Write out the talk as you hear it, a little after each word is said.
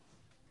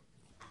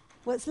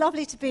Well, it's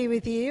lovely to be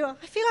with you. I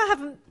feel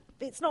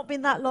it's not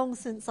been that long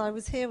since I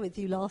was here with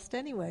you last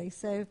anyway,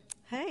 so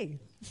hey,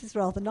 this is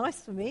rather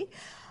nice for me.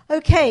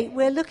 Okay,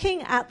 we're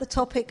looking at the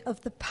topic of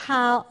the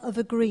power of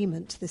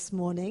agreement this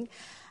morning,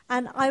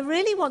 and I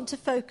really want to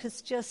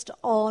focus just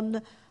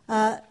on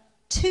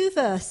two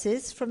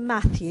verses from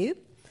Matthew,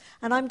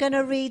 and I'm going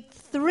to read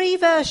three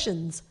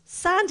versions.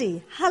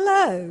 Sandy,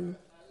 hello.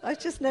 I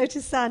just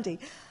noticed Sandy.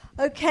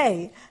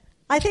 Okay,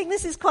 I think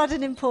this is quite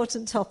an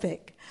important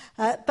topic.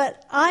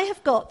 But I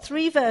have got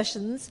three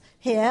versions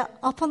here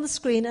up on the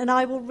screen, and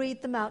I will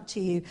read them out to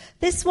you.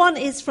 This one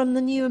is from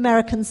the New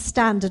American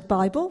Standard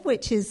Bible,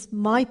 which is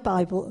my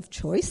Bible of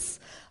choice.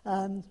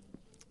 And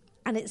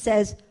it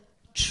says,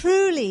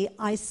 "Truly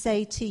I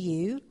say to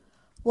you,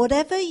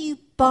 whatever you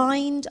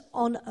bind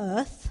on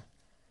earth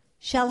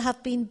shall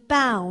have been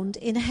bound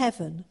in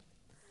heaven,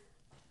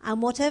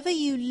 and whatever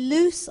you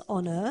loose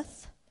on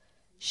earth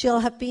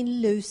shall have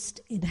been loosed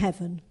in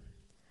heaven.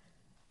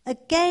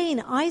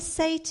 Again, I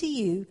say to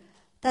you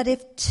that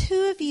if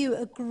two of you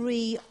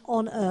agree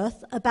on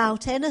earth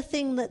about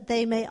anything that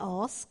they may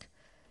ask,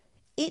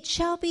 it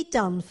shall be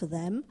done for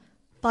them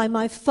by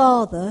my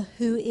Father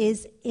who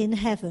is in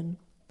heaven.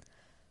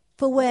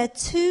 For where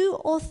two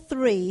or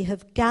three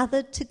have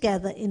gathered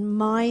together in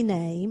my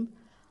name,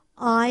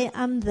 I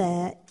am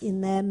there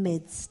in their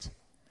midst."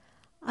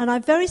 And I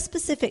very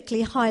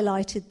specifically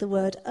highlighted the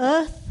word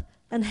earth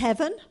and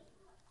heaven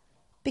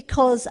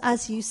because,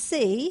 as you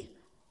see,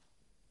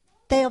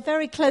 they are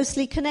very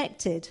closely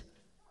connected,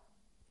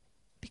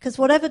 because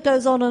whatever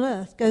goes on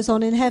earth goes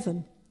on in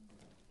heaven.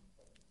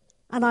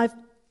 And I've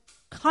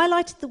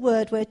highlighted the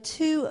word where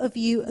two of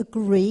you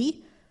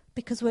agree,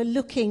 because we're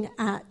looking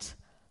at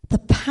the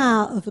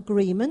power of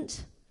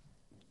agreement.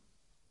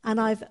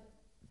 And I've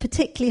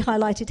particularly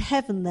highlighted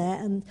heaven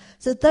there. And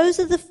so those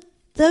are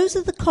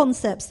the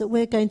concepts that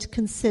we're going to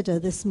consider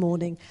this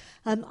morning.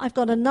 I've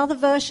got another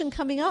version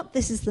coming up.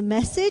 This is the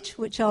Message,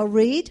 which I'll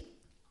read.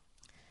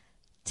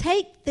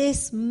 "Take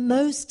this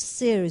most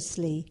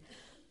seriously.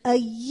 A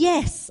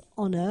yes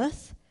on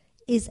earth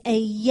is a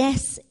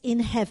yes in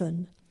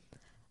heaven.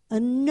 A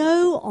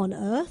no on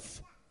earth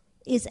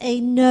is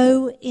a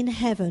no in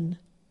heaven.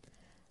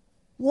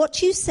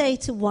 What you say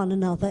to one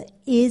another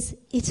is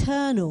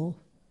eternal.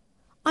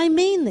 I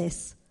mean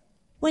this.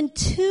 When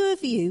two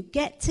of you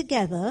get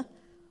together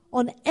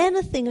on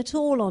anything at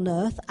all on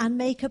earth and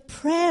make a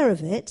prayer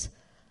of it,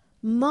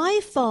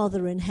 my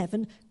Father in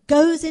heaven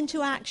goes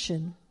into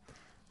action.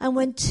 And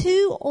when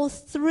two or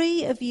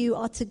three of you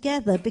are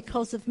together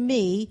because of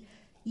me,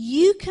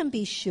 you can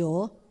be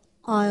sure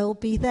I'll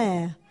be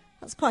there."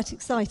 That's quite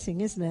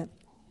exciting, isn't it?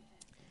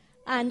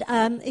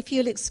 And if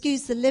you'll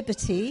excuse the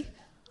liberty,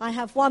 I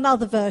have one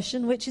other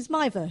version, which is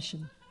my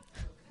version.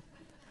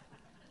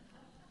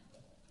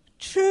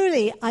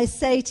 "Truly, I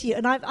say to you,"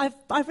 and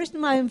I've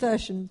written my own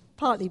version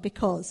partly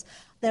because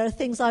there are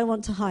things I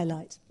want to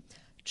highlight.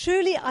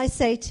 "Truly, I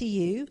say to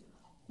you,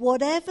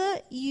 whatever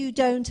you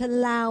don't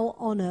allow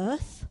on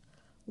earth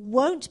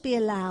won't be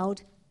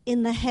allowed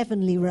in the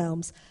heavenly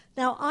realms."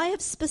 Now, I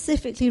have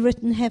specifically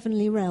written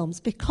heavenly realms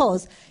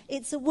because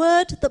it's a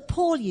word that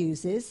Paul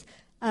uses.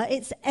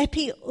 It's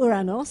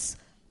epiuranos,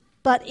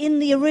 but in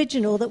the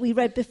original that we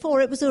read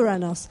before, it was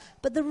uranos.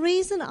 But the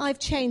reason I've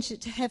changed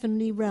it to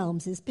heavenly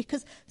realms is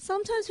because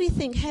sometimes we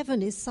think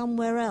heaven is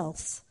somewhere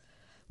else,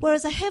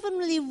 whereas a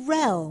heavenly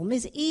realm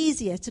is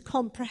easier to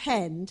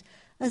comprehend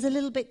as a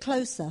little bit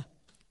closer.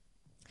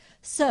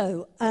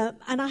 So, and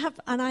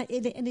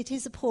it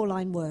is a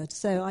Pauline word,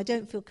 so I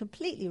don't feel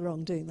completely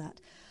wrong doing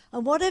that.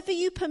 "And whatever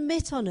you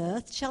permit on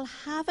earth shall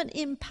have an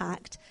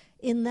impact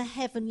in the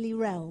heavenly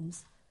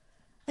realms.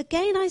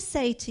 Again, I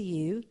say to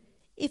you,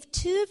 if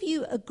two of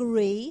you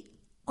agree,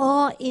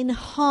 are in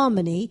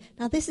harmony."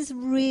 Now, this is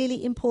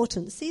really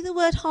important. See the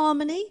word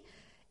harmony?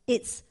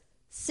 It's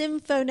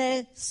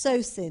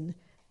symphonesosin.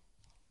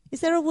 Is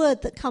there a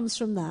word that comes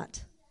from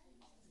that?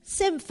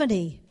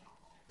 Symphony.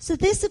 So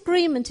this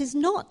agreement is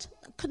not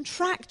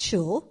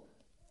contractual,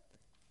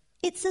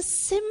 it's a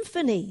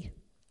symphony.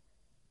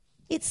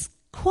 It's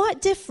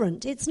quite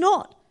different. It's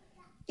not,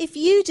 if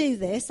you do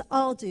this,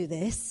 I'll do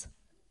this.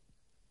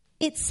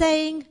 It's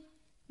saying,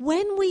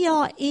 when we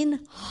are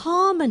in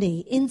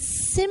harmony, in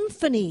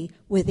symphony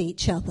with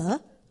each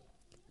other,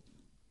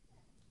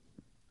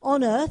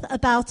 on earth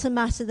about a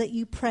matter that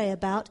you pray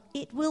about,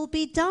 it will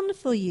be done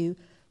for you,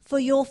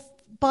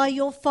 by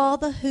your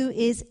Father who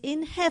is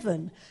in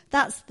heaven.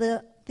 That's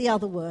the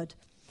other word.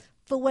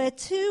 "For where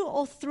two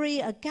or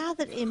three are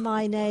gathered in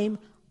my name,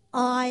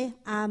 I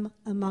am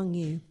among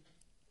you."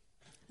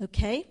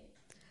 Okay?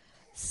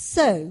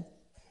 So,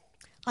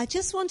 I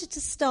just wanted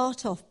to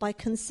start off by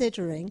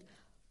considering,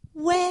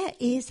 where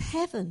is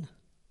heaven?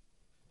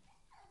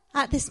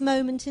 At this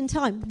moment in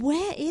time,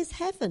 where is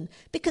heaven?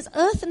 Because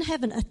earth and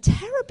heaven are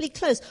terribly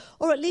close,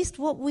 or at least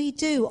what we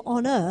do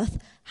on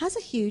earth has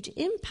a huge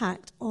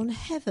impact on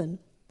heaven.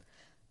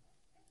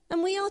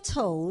 And we're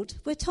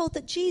told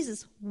that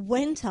Jesus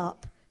went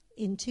up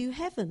into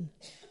heaven.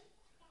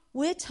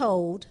 We're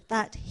told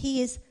that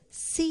he is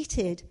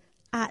seated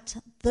at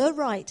the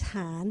right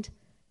hand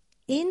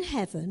in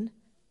heaven,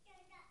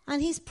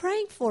 and he's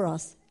praying for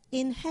us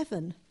in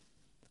heaven.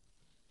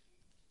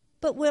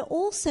 But we're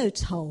also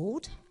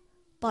told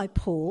by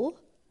Paul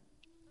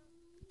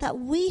that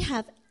we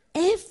have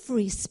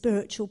every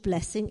spiritual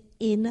blessing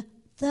in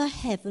the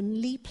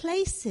heavenly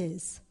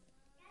places.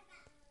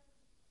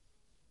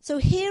 So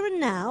here and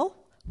now,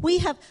 we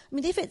have,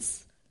 if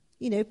it's,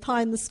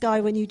 pie in the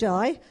sky when you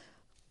die,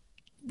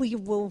 we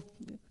will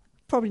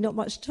probably not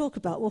much to talk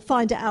about. We'll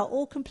find it out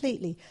all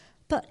completely.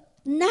 But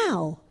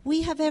now,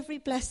 we have every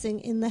blessing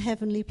in the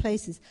heavenly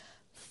places.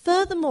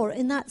 Furthermore,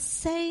 in that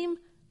same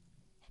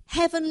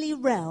heavenly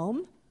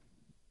realm,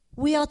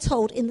 we are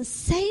told in the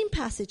same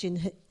passage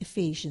in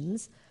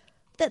Ephesians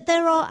that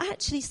there are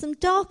actually some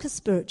darker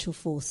spiritual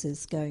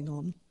forces going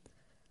on.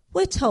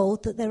 We're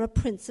told that there are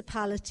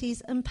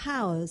principalities and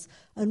powers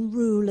and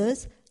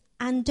rulers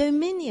and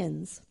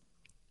dominions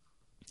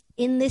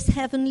in this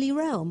heavenly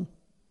realm.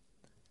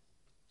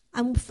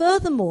 And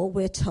furthermore,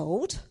 we're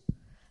told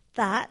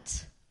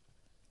that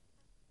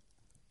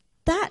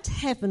that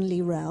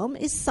heavenly realm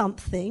is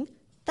something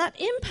that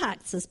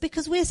impacts us,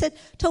 because we're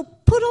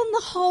told, put on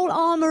the whole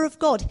armour of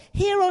God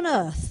here on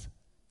earth,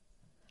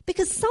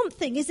 because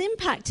something is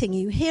impacting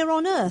you here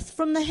on earth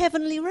from the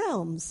heavenly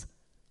realms.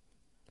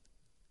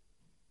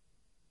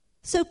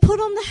 So put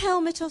on the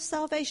helmet of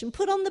salvation,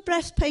 put on the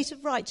breastplate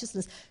of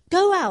righteousness,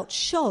 go out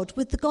shod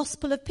with the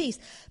gospel of peace,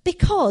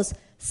 because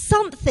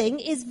something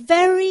is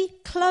very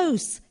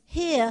close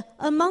here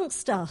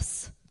amongst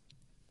us.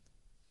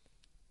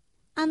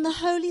 And the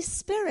Holy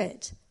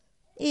Spirit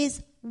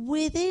is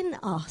within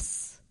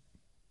us.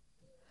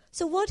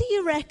 So what do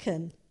you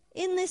reckon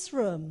in this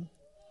room?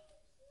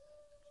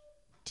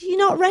 Do you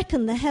not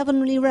reckon the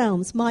heavenly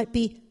realms might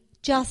be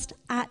just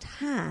at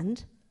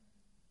hand?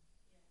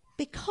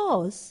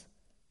 Because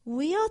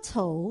we are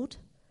told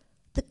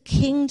the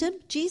kingdom,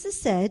 Jesus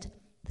said,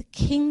 the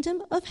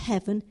kingdom of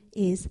heaven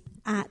is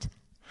at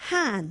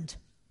hand.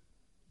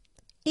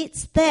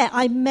 It's there.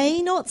 I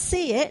may not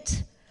see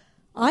it.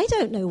 I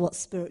don't know what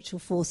spiritual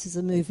forces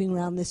are moving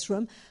around this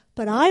room,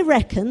 but I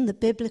reckon the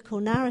biblical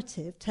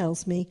narrative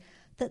tells me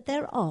that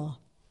there are.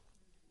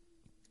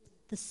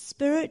 The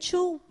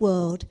spiritual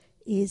world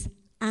is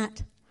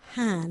at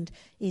hand.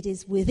 It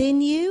is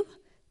within you.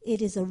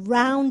 It is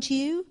around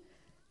you.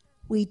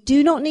 We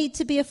do not need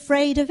to be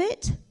afraid of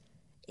it.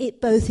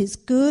 It both is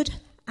good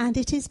and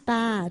it is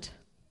bad.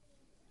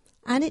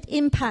 And it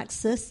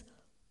impacts us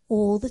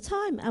all the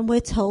time. And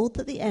we're told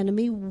that the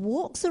enemy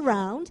walks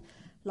around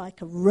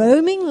like a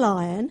roaming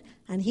lion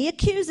and he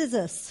accuses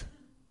us.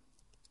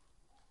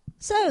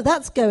 So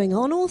that's going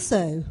on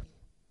also.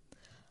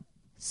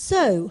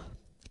 So,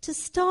 to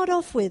start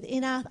off with,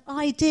 in our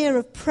idea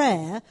of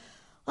prayer,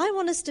 I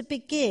want us to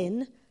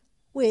begin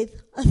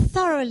with a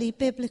thoroughly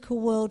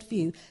biblical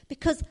worldview.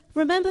 Because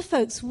remember,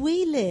 folks,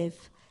 we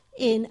live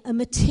in a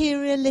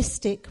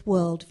materialistic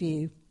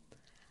worldview.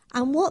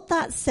 And what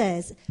that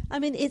says,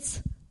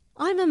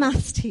 I'm a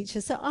maths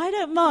teacher, so I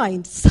don't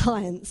mind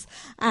science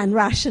and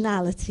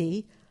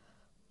rationality.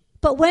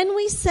 But when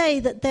we say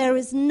that there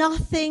is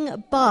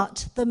nothing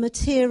but the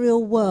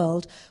material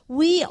world,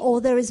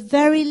 there is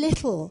very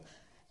little.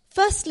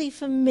 Firstly,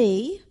 for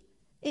me,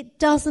 it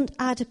doesn't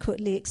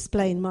adequately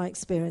explain my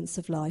experience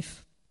of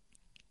life.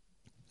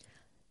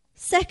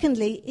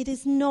 Secondly, it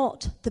is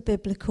not the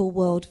biblical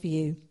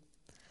worldview.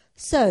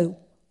 So,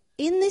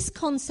 in this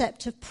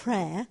concept of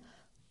prayer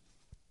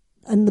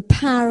and the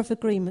power of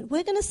agreement,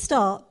 we're going to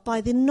start by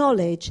the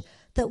knowledge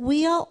that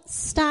we are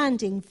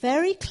standing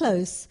very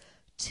close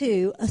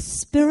to a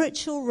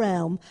spiritual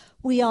realm.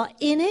 We are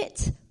in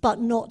it, but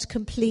not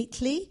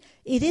completely.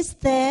 It is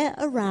there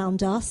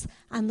around us,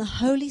 and the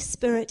Holy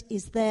Spirit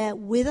is there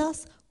with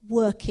us,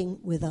 working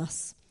with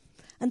us.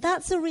 And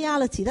that's a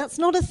reality. That's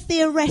not a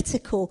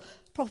theoretical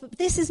problem.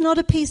 This is not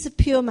a piece of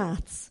pure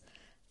maths.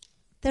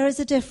 There is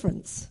a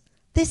difference.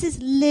 This is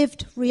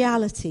lived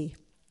reality.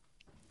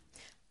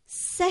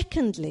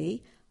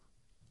 Secondly,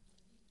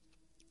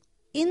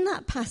 in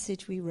that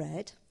passage we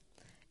read,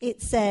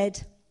 it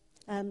said,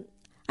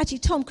 actually,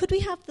 Tom, could we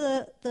have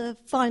the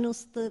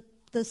finals, the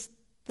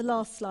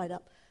last slide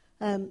up?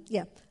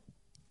 Yeah.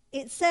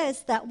 It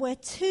says that where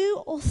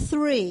two or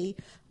three,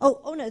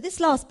 this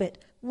last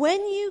bit, when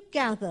you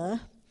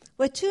gather,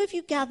 where two of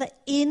you gather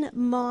in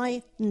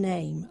my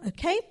name,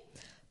 okay?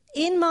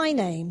 In my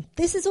name.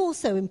 This is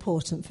also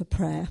important for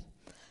prayer.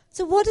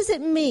 So what does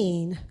it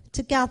mean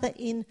to gather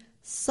in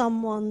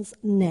someone's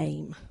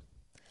name?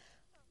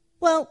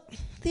 Well,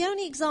 the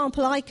only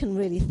example I can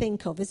really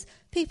think of is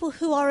people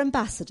who are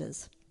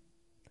ambassadors.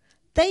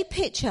 They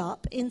pitch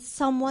up in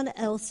someone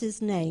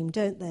else's name,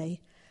 don't they?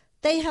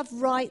 They have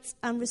rights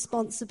and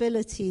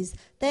responsibilities.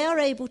 They are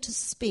able to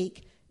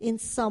speak in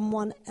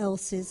someone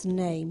else's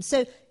name.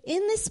 So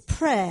in this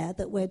prayer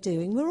that we're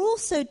doing, we're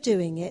also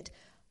doing it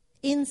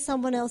in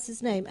someone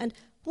else's name. And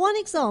one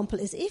example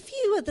is if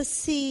you were the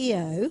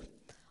CEO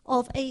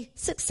of a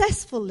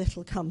successful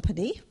little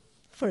company,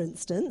 for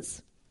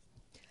instance,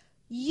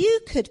 you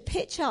could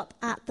pitch up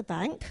at the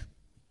bank,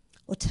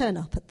 or turn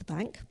up at the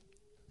bank,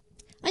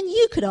 And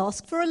you could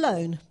ask for a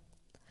loan.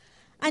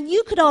 And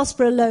you could ask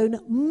for a loan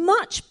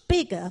much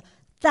bigger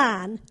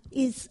than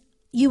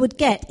you would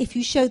get if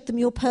you showed them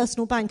your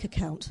personal bank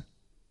account.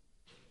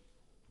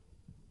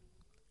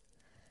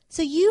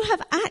 So you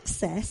have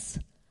access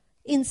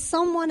in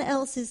someone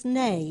else's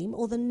name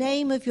or the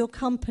name of your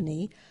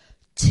company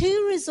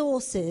to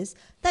resources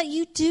that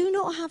you do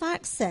not have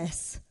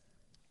access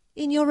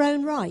in your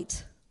own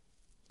right.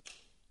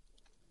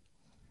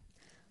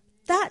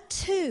 That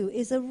too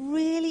is a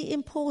really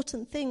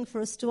important thing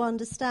for us to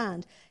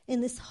understand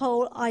in this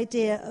whole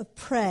idea of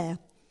prayer.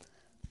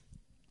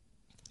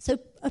 So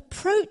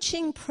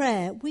approaching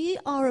prayer, we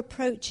are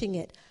approaching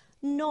it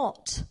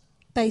not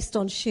based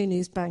on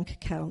Shunu's bank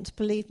account.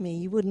 Believe me,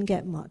 you wouldn't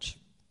get much,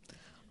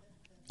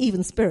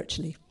 even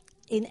spiritually,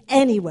 in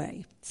any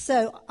way.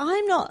 So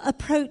I'm not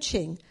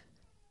approaching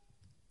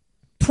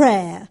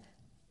prayer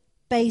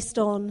based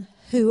on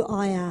who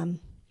I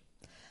am.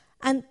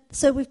 And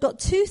so we've got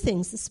two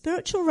things. The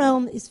spiritual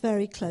realm is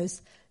very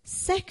close.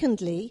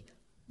 Secondly,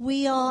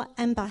 we are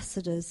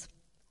ambassadors.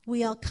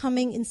 We are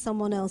coming in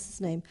someone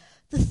else's name.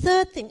 The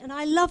third thing, and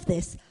I love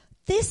this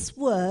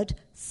word,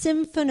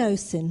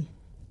 symphonosin,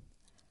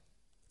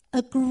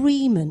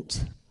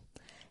 agreement.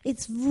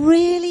 It's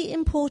really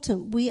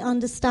important we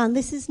understand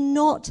this is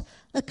not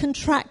a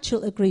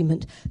contractual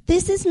agreement.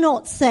 This is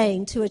not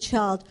saying to a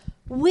child,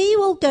 we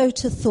will go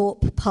to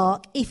Thorpe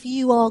Park if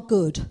you are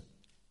good.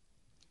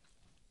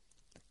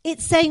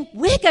 It's saying,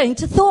 we're going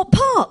to Thorpe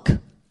Park.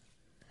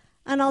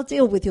 And I'll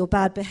deal with your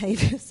bad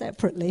behaviour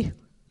separately.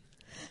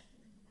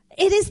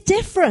 It is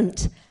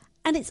different.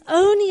 And it's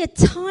only a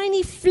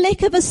tiny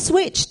flick of a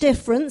switch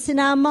difference in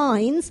our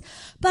minds,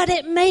 but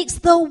it makes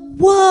the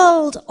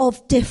world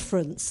of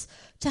difference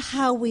to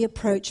how we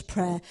approach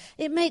prayer.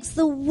 It makes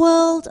the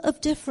world of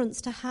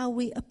difference to how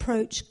we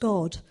approach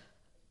God.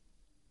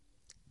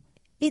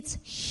 It's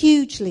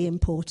hugely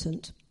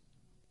important.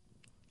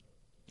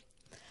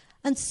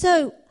 And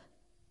so,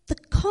 the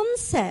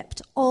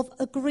concept of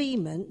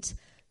agreement,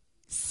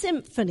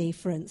 symphony,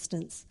 for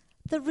instance,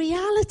 the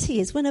reality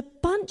is when a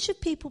bunch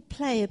of people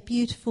play a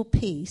beautiful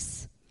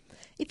piece,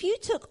 if you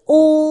took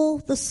all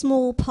the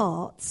small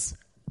parts,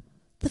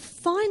 the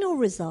final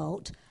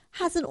result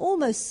has an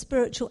almost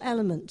spiritual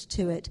element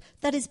to it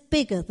that is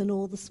bigger than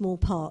all the small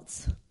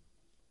parts.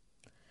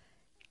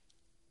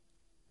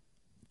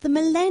 The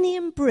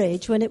Millennium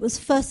Bridge, when it was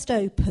first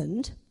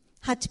opened,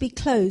 had to be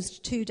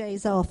closed 2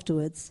 days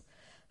afterwards.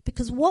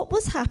 Because what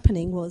was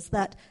happening was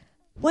that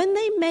when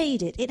they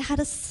made it, it had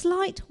a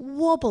slight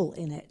wobble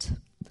in it.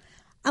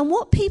 And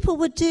what people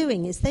were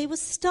doing is they were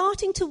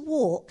starting to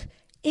walk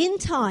in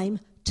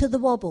time to the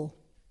wobble.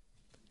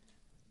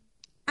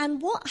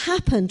 And what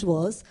happened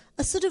was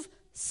a sort of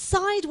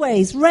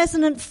sideways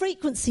resonant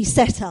frequency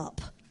set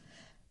up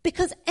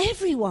because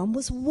everyone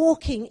was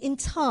walking in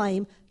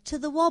time to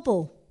the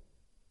wobble.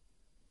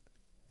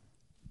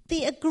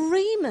 The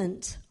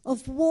agreement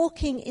of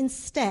walking in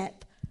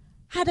step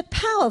had a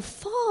power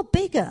far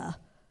bigger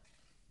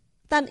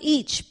than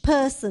each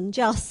person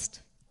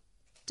just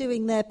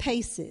doing their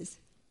paces.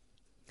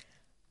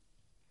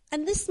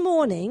 And this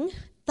morning,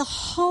 the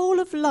whole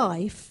of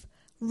life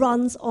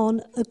runs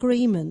on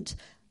agreement.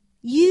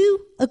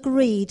 You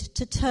agreed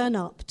to turn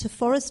up to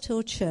Forest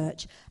Hill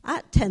Church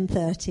at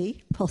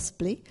 10:30,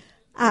 possibly,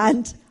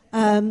 and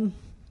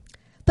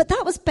but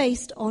that was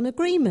based on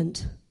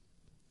agreement.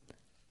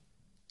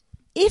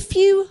 If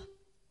you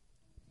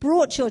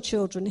brought your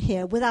children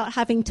here without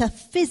having to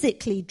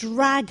physically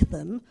drag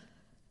them,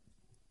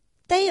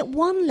 they at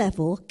one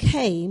level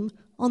came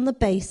on the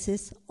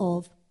basis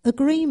of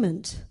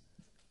agreement.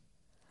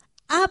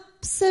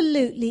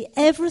 Absolutely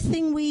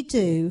everything we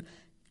do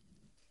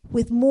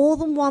with more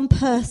than one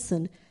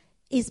person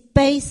is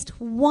based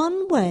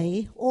one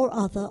way or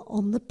other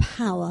on the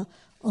power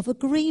of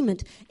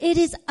agreement. It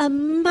is a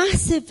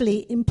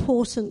massively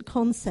important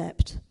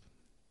concept.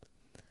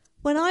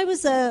 When I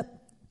was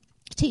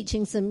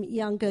teaching some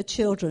younger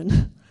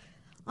children,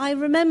 I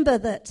remember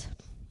that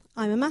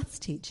I'm a maths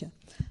teacher.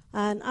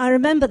 And I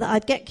remember that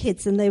I'd get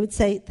kids and they would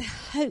say, they're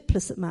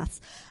hopeless at maths.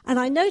 And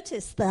I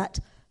noticed that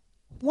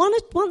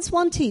once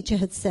one teacher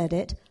had said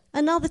it,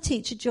 another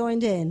teacher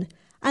joined in.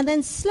 And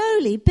then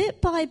slowly,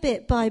 bit by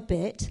bit by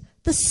bit,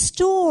 the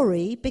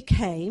story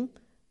became,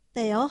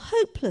 they are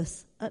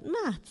hopeless at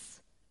maths.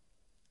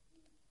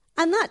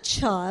 And that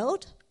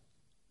child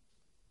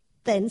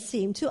then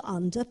seemed to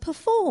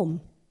underperform.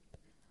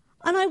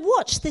 And I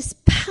watched this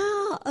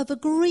power of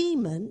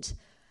agreement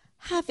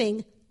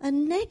having a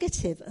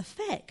negative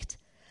effect.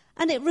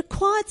 And it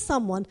required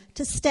someone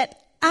to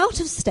step out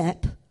of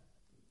step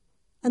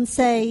and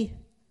say,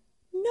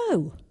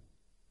 no,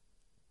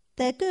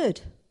 they're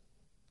good.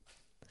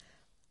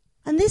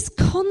 And this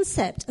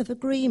concept of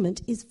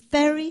agreement is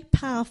very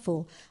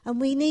powerful,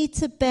 and we need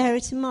to bear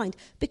it in mind.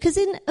 Because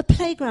in a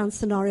playground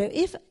scenario,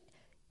 if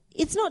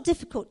it's not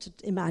difficult to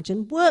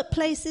imagine,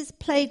 workplaces,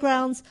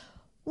 playgrounds,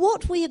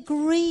 what we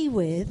agree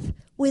with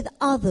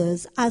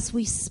others as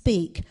we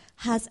speak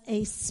has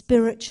a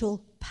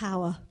spiritual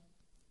power.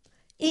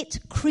 It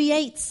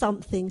creates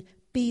something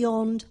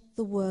beyond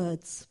the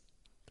words.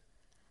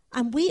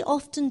 And we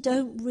often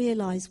don't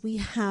realize we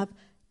have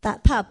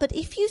that power. But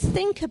if you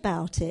think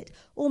about it,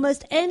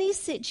 almost any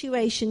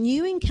situation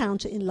you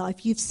encounter in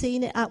life, you've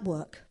seen it at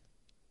work.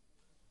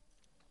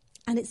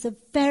 And it's a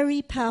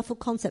very powerful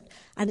concept.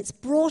 And it's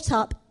brought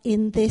up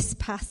in this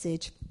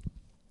passage.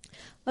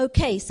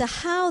 Okay, so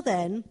how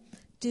then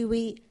do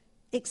we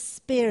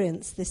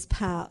experience this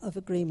power of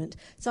agreement?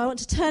 So I want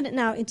to turn it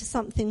now into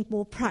something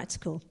more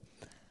practical.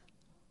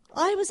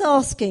 I was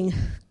asking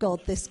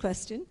God this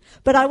question,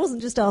 but I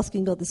wasn't just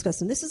asking God this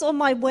question. This is on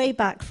my way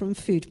back from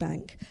Food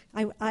Bank.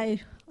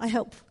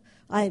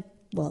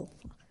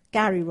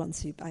 Gary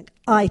runs Food Bank.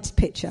 I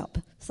pitch up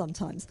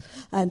sometimes.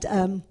 And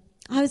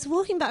I was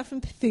walking back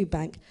from Food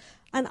Bank,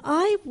 and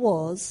I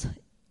was,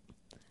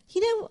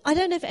 I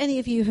don't know if any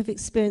of you have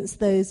experienced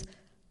those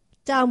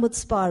downward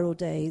spiral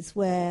days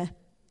where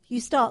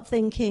you start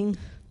thinking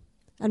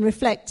and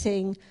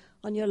reflecting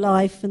on your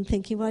life and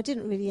thinking, well, I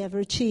didn't really ever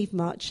achieve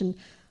much, and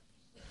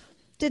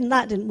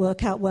that didn't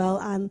work out well,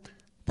 and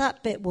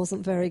that bit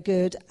wasn't very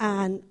good,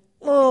 and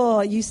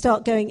you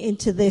start going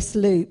into this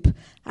loop,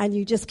 and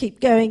you just keep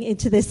going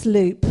into this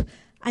loop,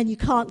 and you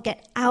can't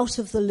get out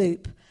of the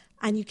loop,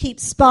 and you keep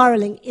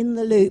spiraling in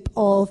the loop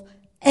of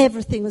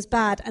everything was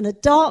bad, and a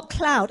dark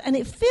cloud, and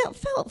it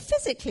felt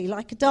physically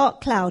like a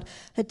dark cloud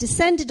had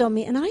descended on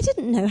me, and I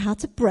didn't know how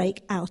to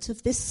break out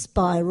of this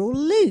spiral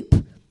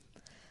loop.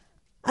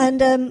 And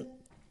then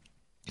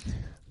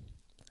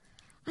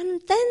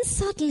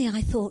suddenly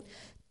I thought,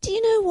 do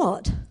you know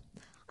what?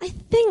 I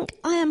think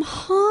I am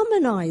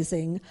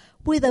harmonizing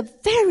with a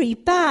very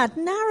bad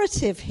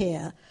narrative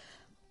here.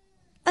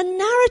 A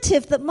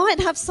narrative that might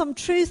have some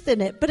truth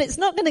in it, but it's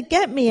not going to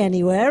get me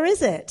anywhere,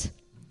 is it?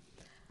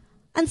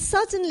 And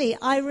suddenly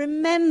I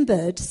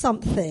remembered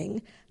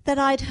something that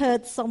I'd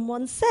heard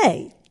someone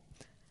say.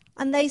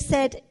 And they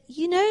said,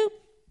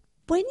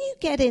 when you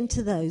get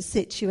into those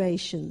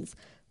situations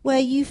where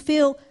you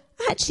feel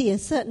actually a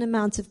certain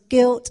amount of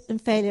guilt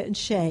and failure and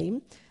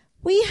shame,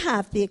 we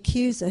have the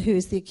accuser, who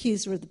is the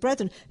accuser of the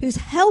brethren, who's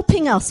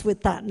helping us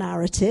with that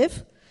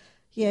narrative.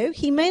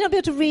 He may not be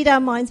able to read our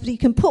minds, but he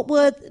can put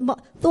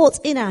thoughts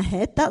in our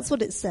head. That's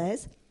what it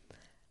says.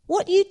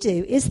 What you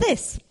do is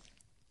this.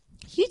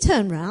 You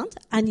turn round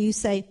and you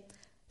say,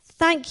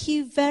 thank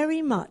you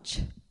very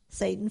much,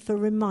 Satan, for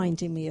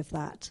reminding me of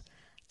that.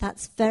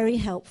 That's very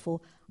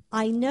helpful.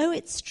 I know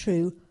it's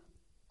true,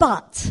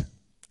 but,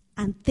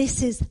 and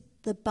this is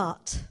the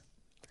but.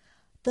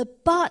 The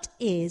but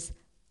is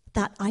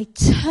that I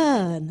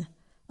turn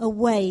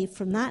away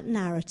from that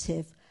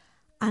narrative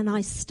and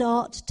I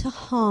start to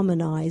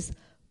harmonize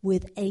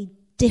with a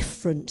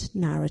different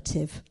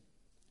narrative.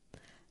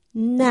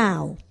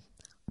 Now,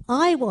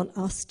 I want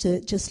us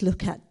to just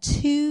look at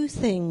two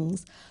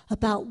things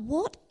about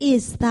what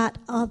is that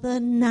other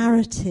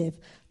narrative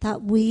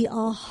that we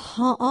are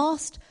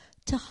asked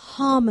to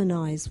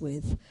harmonize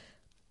with.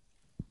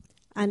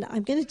 And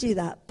I'm going to do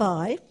that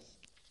I'm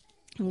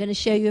going to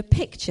show you a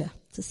picture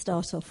to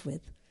start off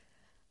with.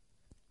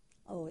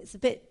 It's a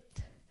bit,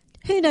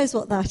 who knows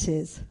what that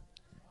is?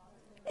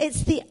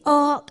 It's the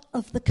Ark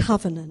of the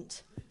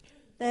Covenant.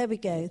 There we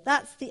go.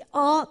 That's the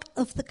Ark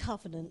of the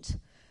Covenant.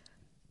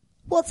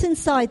 What's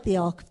inside the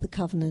Ark of the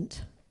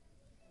Covenant?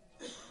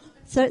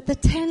 So the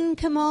 10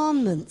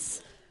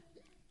 Commandments.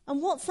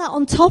 And what's that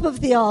on top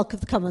of the Ark of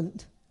the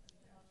Covenant?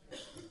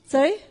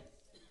 Sorry?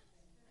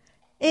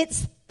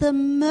 It's the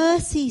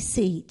mercy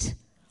seat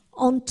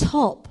on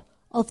top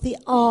of the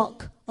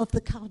Ark of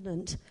the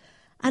Covenant.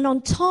 And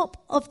on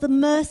top of the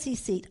mercy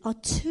seat are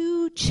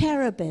two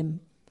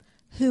cherubim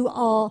who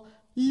are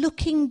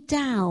looking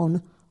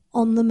down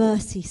on the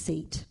mercy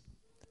seat.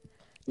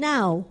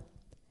 Now,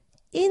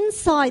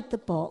 inside the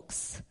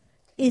box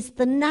is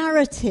the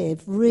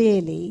narrative,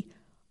 really,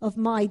 of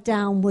my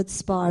downward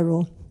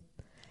spiral.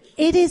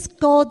 It is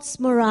God's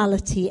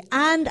morality,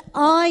 and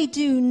I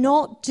do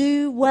not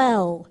do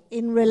well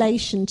in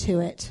relation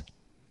to it.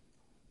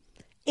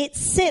 It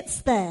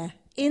sits there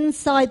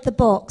inside the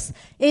box.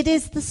 It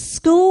is the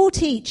school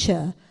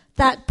teacher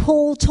that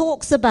Paul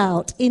talks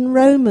about in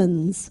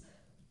Romans,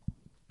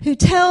 who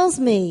tells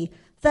me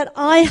that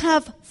I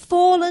have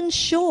fallen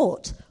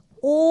short.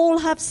 All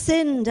have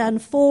sinned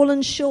and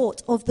fallen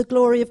short of the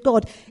glory of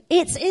God.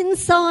 It's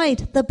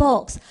inside the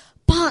box.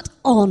 But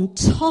on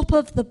top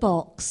of the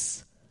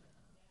box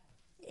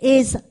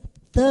is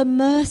the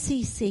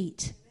mercy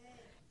seat.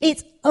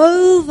 It's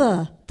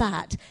over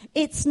that.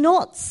 It's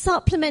not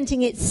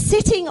supplementing, it's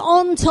sitting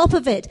on top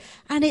of it.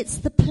 And it's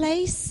the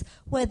place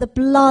where the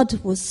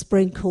blood was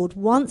sprinkled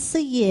once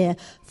a year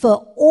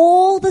for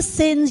all the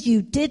sins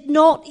you did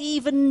not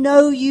even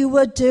know you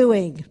were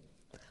doing.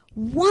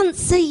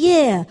 Once a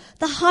year,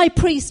 the high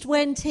priest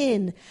went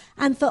in,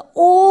 and for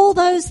all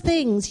those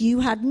things you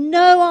had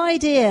no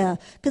idea,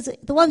 because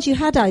the ones you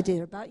had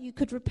idea about, you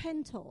could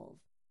repent of.